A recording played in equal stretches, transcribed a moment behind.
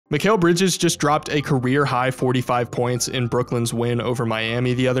Mikal Bridges just dropped a career-high 45 points in Brooklyn's win over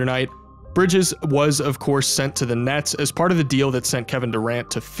Miami the other night. Bridges was, of course, sent to the Nets as part of the deal that sent Kevin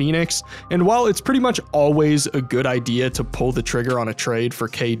Durant to Phoenix, and while it's pretty much always a good idea to pull the trigger on a trade for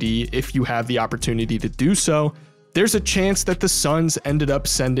KD if you have the opportunity to do so, there's a chance that the Suns ended up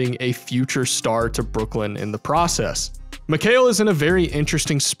sending a future star to Brooklyn in the process. Mikal is in a very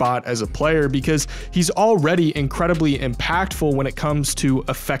interesting spot as a player because he's already incredibly impactful when it comes to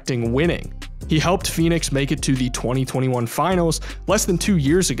affecting winning. He helped Phoenix make it to the 2021 finals less than 2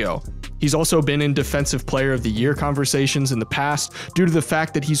 years ago. He's also been in Defensive Player of the Year conversations in the past due to the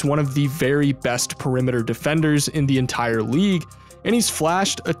fact that he's one of the very best perimeter defenders in the entire league, and he's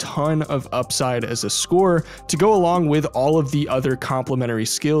flashed a ton of upside as a scorer to go along with all of the other complementary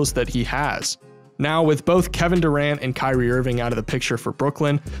skills that he has. Now, with both Kevin Durant and Kyrie Irving out of the picture for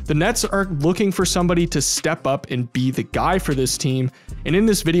Brooklyn, the Nets are looking for somebody to step up and be the guy for this team, and in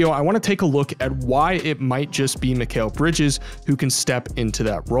this video I want to take a look at why it might just be Mikal Bridges who can step into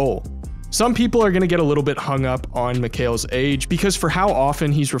that role. Some people are going to get a little bit hung up on Mikal's age because for how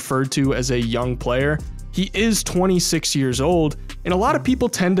often he's referred to as a young player, he is 26 years old, and a lot of people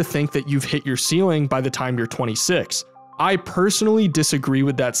tend to think that you've hit your ceiling by the time you're 26. I personally disagree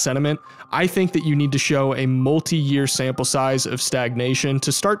with that sentiment. I think that you need to show a multi-year sample size of stagnation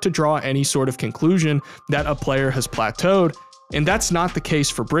to start to draw any sort of conclusion that a player has plateaued, and that's not the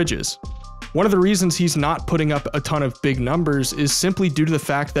case for Bridges. One of the reasons he's not putting up a ton of big numbers is simply due to the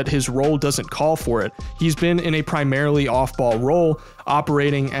fact that his role doesn't call for it. He's been in a primarily off-ball role,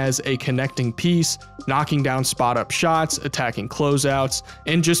 operating as a connecting piece, knocking down spot-up shots, attacking closeouts,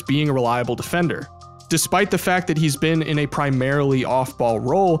 and just being a reliable defender. Despite the fact that he's been in a primarily off-ball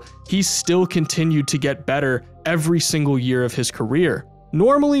role, he's still continued to get better every single year of his career.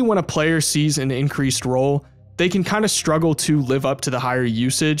 Normally, when a player sees an increased role, they can kind of struggle to live up to the higher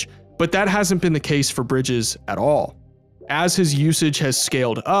usage, but that hasn't been the case for Bridges at all. As his usage has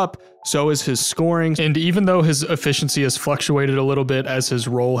scaled up, so has his scoring, and even though his efficiency has fluctuated a little bit as his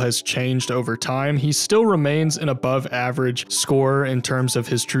role has changed over time, he still remains an above average scorer in terms of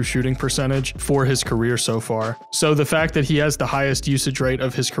his true shooting percentage for his career so far. So the fact that he has the highest usage rate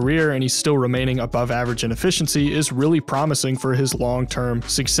of his career and he's still remaining above average in efficiency is really promising for his long-term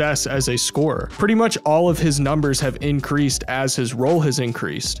success as a scorer. Pretty much all of his numbers have increased as his role has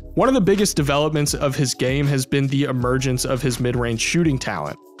increased. One of the biggest developments of his game has been the emergence of his mid-range shooting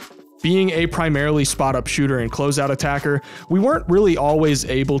talent. Being a primarily spot-up shooter and closeout attacker, we weren't really always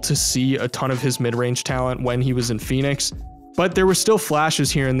able to see a ton of his mid-range talent when he was in Phoenix, but there were still flashes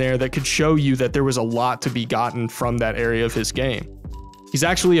here and there that could show you that there was a lot to be gotten from that area of his game. He's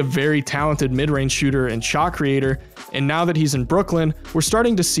actually a very talented mid-range shooter and shot creator, and now that he's in Brooklyn, we're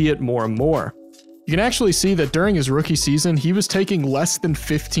starting to see it more and more. You can actually see that during his rookie season, he was taking less than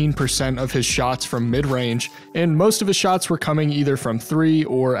 15% of his shots from mid-range, and most of his shots were coming either from 3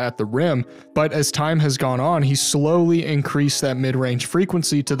 or at the rim, but as time has gone on, he's slowly increased that mid-range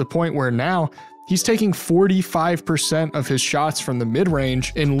frequency to the point where now he's taking 45% of his shots from the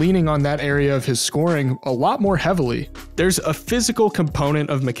mid-range and leaning on that area of his scoring a lot more heavily. There's a physical component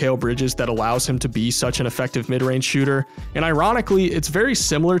of Mikal Bridges that allows him to be such an effective mid-range shooter, and ironically, it's very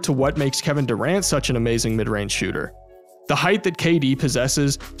similar to what makes Kevin Durant such an amazing mid-range shooter. The height that KD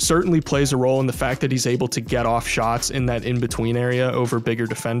possesses certainly plays a role in the fact that he's able to get off shots in that in-between area over bigger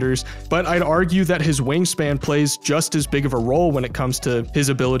defenders, but I'd argue that his wingspan plays just as big of a role when it comes to his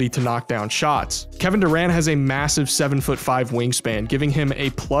ability to knock down shots. Kevin Durant has a massive 7'5" wingspan, giving him a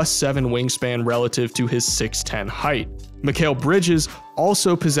 +7 wingspan relative to his 6'10" height. Mikal Bridges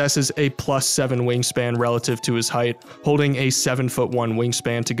also possesses a +7 wingspan relative to his height, holding a 7'1"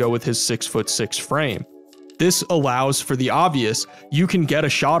 wingspan to go with his 6'6" frame. This allows for the obvious. You can get a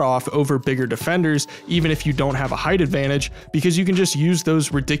shot off over bigger defenders even if you don't have a height advantage, because you can just use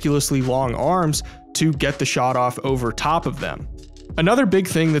those ridiculously long arms to get the shot off over top of them. Another big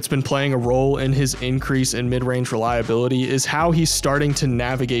thing that's been playing a role in his increase in mid-range reliability is how he's starting to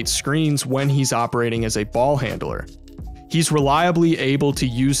navigate screens when he's operating as a ball handler. He's reliably able to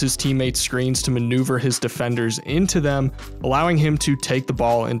use his teammates' screens to maneuver his defenders into them, allowing him to take the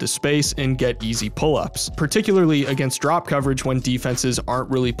ball into space and get easy pull-ups, particularly against drop coverage when defenses aren't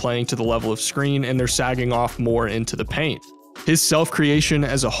really playing to the level of screen and they're sagging off more into the paint. His self-creation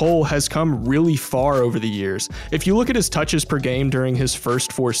as a whole has come really far over the years. If you look at his touches per game during his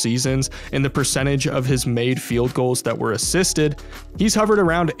first 4 seasons and the percentage of his made field goals that were assisted, he's hovered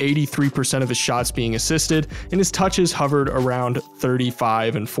around 83% of his shots being assisted, and his touches hovered around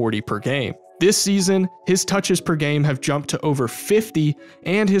 35 and 40 per game. This season, his touches per game have jumped to over 50,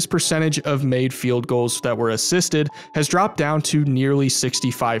 and his percentage of made field goals that were assisted has dropped down to nearly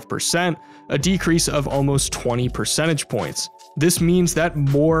 65%, a decrease of almost 20 percentage points. This means that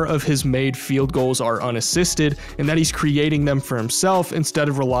more of his made field goals are unassisted and that he's creating them for himself instead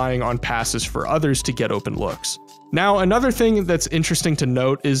of relying on passes for others to get open looks. Now, another thing that's interesting to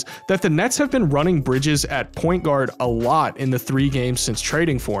note is that the Nets have been running Bridges at point guard a lot in the 3 games since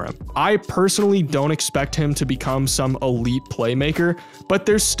trading for him. I personally don't expect him to become some elite playmaker, but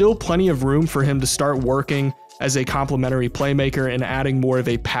there's still plenty of room for him to start working as a complementary playmaker and adding more of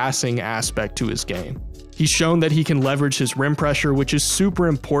a passing aspect to his game. He's shown that he can leverage his rim pressure, which is super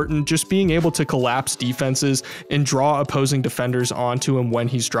important, just being able to collapse defenses and draw opposing defenders onto him when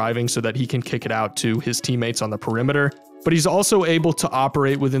he's driving so that he can kick it out to his teammates on the perimeter. But he's also able to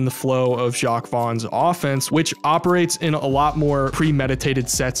operate within the flow of Jacques Vaughn's offense, which operates in a lot more premeditated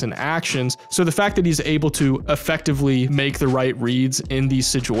sets and actions. So the fact that he's able to effectively make the right reads in these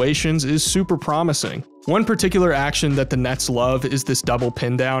situations is super promising. One particular action that the Nets love is this double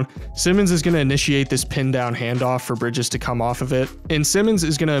pin down. Simmons is going to initiate this pin down handoff for Bridges to come off of it, and Simmons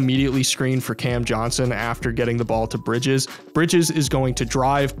is going to immediately screen for Cam Johnson after getting the ball to Bridges. Bridges is going to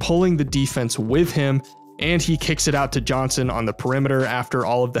drive, pulling the defense with him, and he kicks it out to Johnson on the perimeter after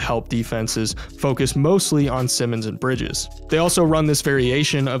all of the help defenses focus mostly on Simmons and Bridges. They also run this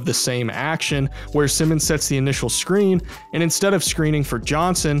variation of the same action where Simmons sets the initial screen, and instead of screening for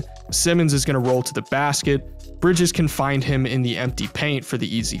Johnson, Simmons is going to roll to the basket. Bridges can find him in the empty paint for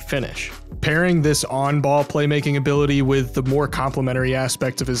the easy finish. Pairing this on-ball playmaking ability with the more complementary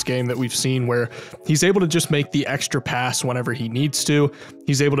aspects of his game that we've seen, where he's able to just make the extra pass whenever he needs to.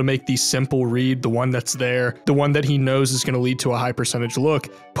 He's able to make the simple read, the one that's there, the one that he knows is going to lead to a high percentage look.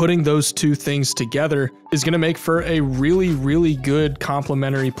 Putting those two things together is going to make for a really, really good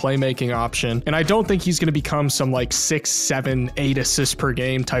complementary playmaking option. And I don't think he's going to become some like 6, 7, 8 assists per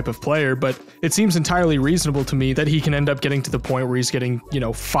game type of player, but it seems entirely reasonable to me that he can end up getting to the point where he's getting,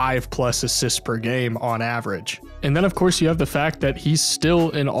 5+ assists per game on average. And then of course you have the fact that he's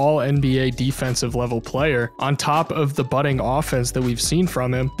still an all NBA defensive level player on top of the budding offense that we've seen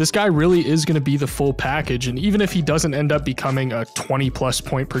from him. This guy really is going to be the full package. And even if he doesn't end up becoming a 20+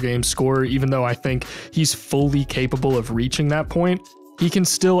 point per game scorer, even though I think he's fully capable of reaching that point, he can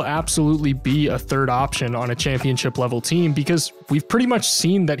still absolutely be a third option on a championship level team, because we've pretty much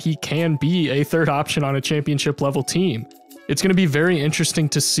seen that he can be a third option on a championship level team. It's going to be very interesting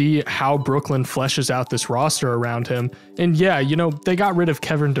to see how Brooklyn fleshes out this roster around him. And yeah, they got rid of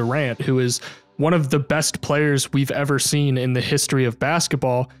Kevin Durant, who is one of the best players we've ever seen in the history of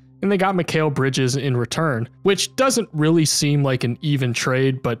basketball, and they got Mikal Bridges in return, which doesn't really seem like an even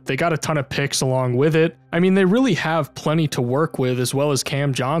trade, but they got a ton of picks along with it. I mean, they really have plenty to work with, as well as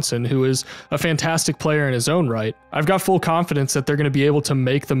Cam Johnson, who is a fantastic player in his own right. I've got full confidence that they're going to be able to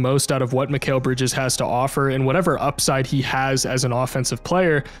make the most out of what Mikal Bridges has to offer and whatever upside he has as an offensive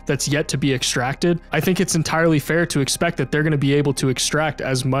player that's yet to be extracted. I think it's entirely fair to expect that they're going to be able to extract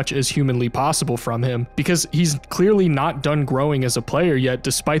as much as humanly possible from him, because he's clearly not done growing as a player yet,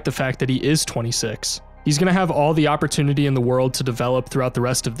 despite the fact that he is 26. He's going to have all the opportunity in the world to develop throughout the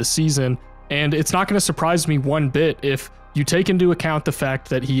rest of the season, and it's not going to surprise me one bit if you take into account the fact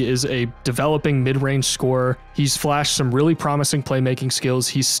that he is a developing mid-range scorer. He's flashed some really promising playmaking skills.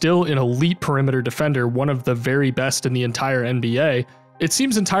 He's still an elite perimeter defender, one of the very best in the entire NBA. It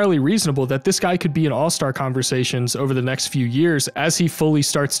seems entirely reasonable that this guy could be in all-star conversations over the next few years as he fully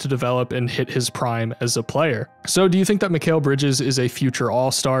starts to develop and hit his prime as a player. So do you think that Mikal Bridges is a future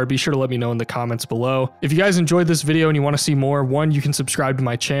all-star? Be sure to let me know in the comments below. If you guys enjoyed this video and you want to see more, 1, you can subscribe to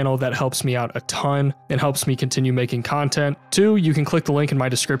my channel. That helps me out a ton and helps me continue making content. 2, you can click the link in my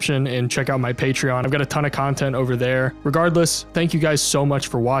description and check out my Patreon. I've got a ton of content over there. Regardless, thank you guys so much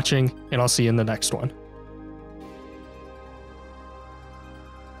for watching, and I'll see you in the next one.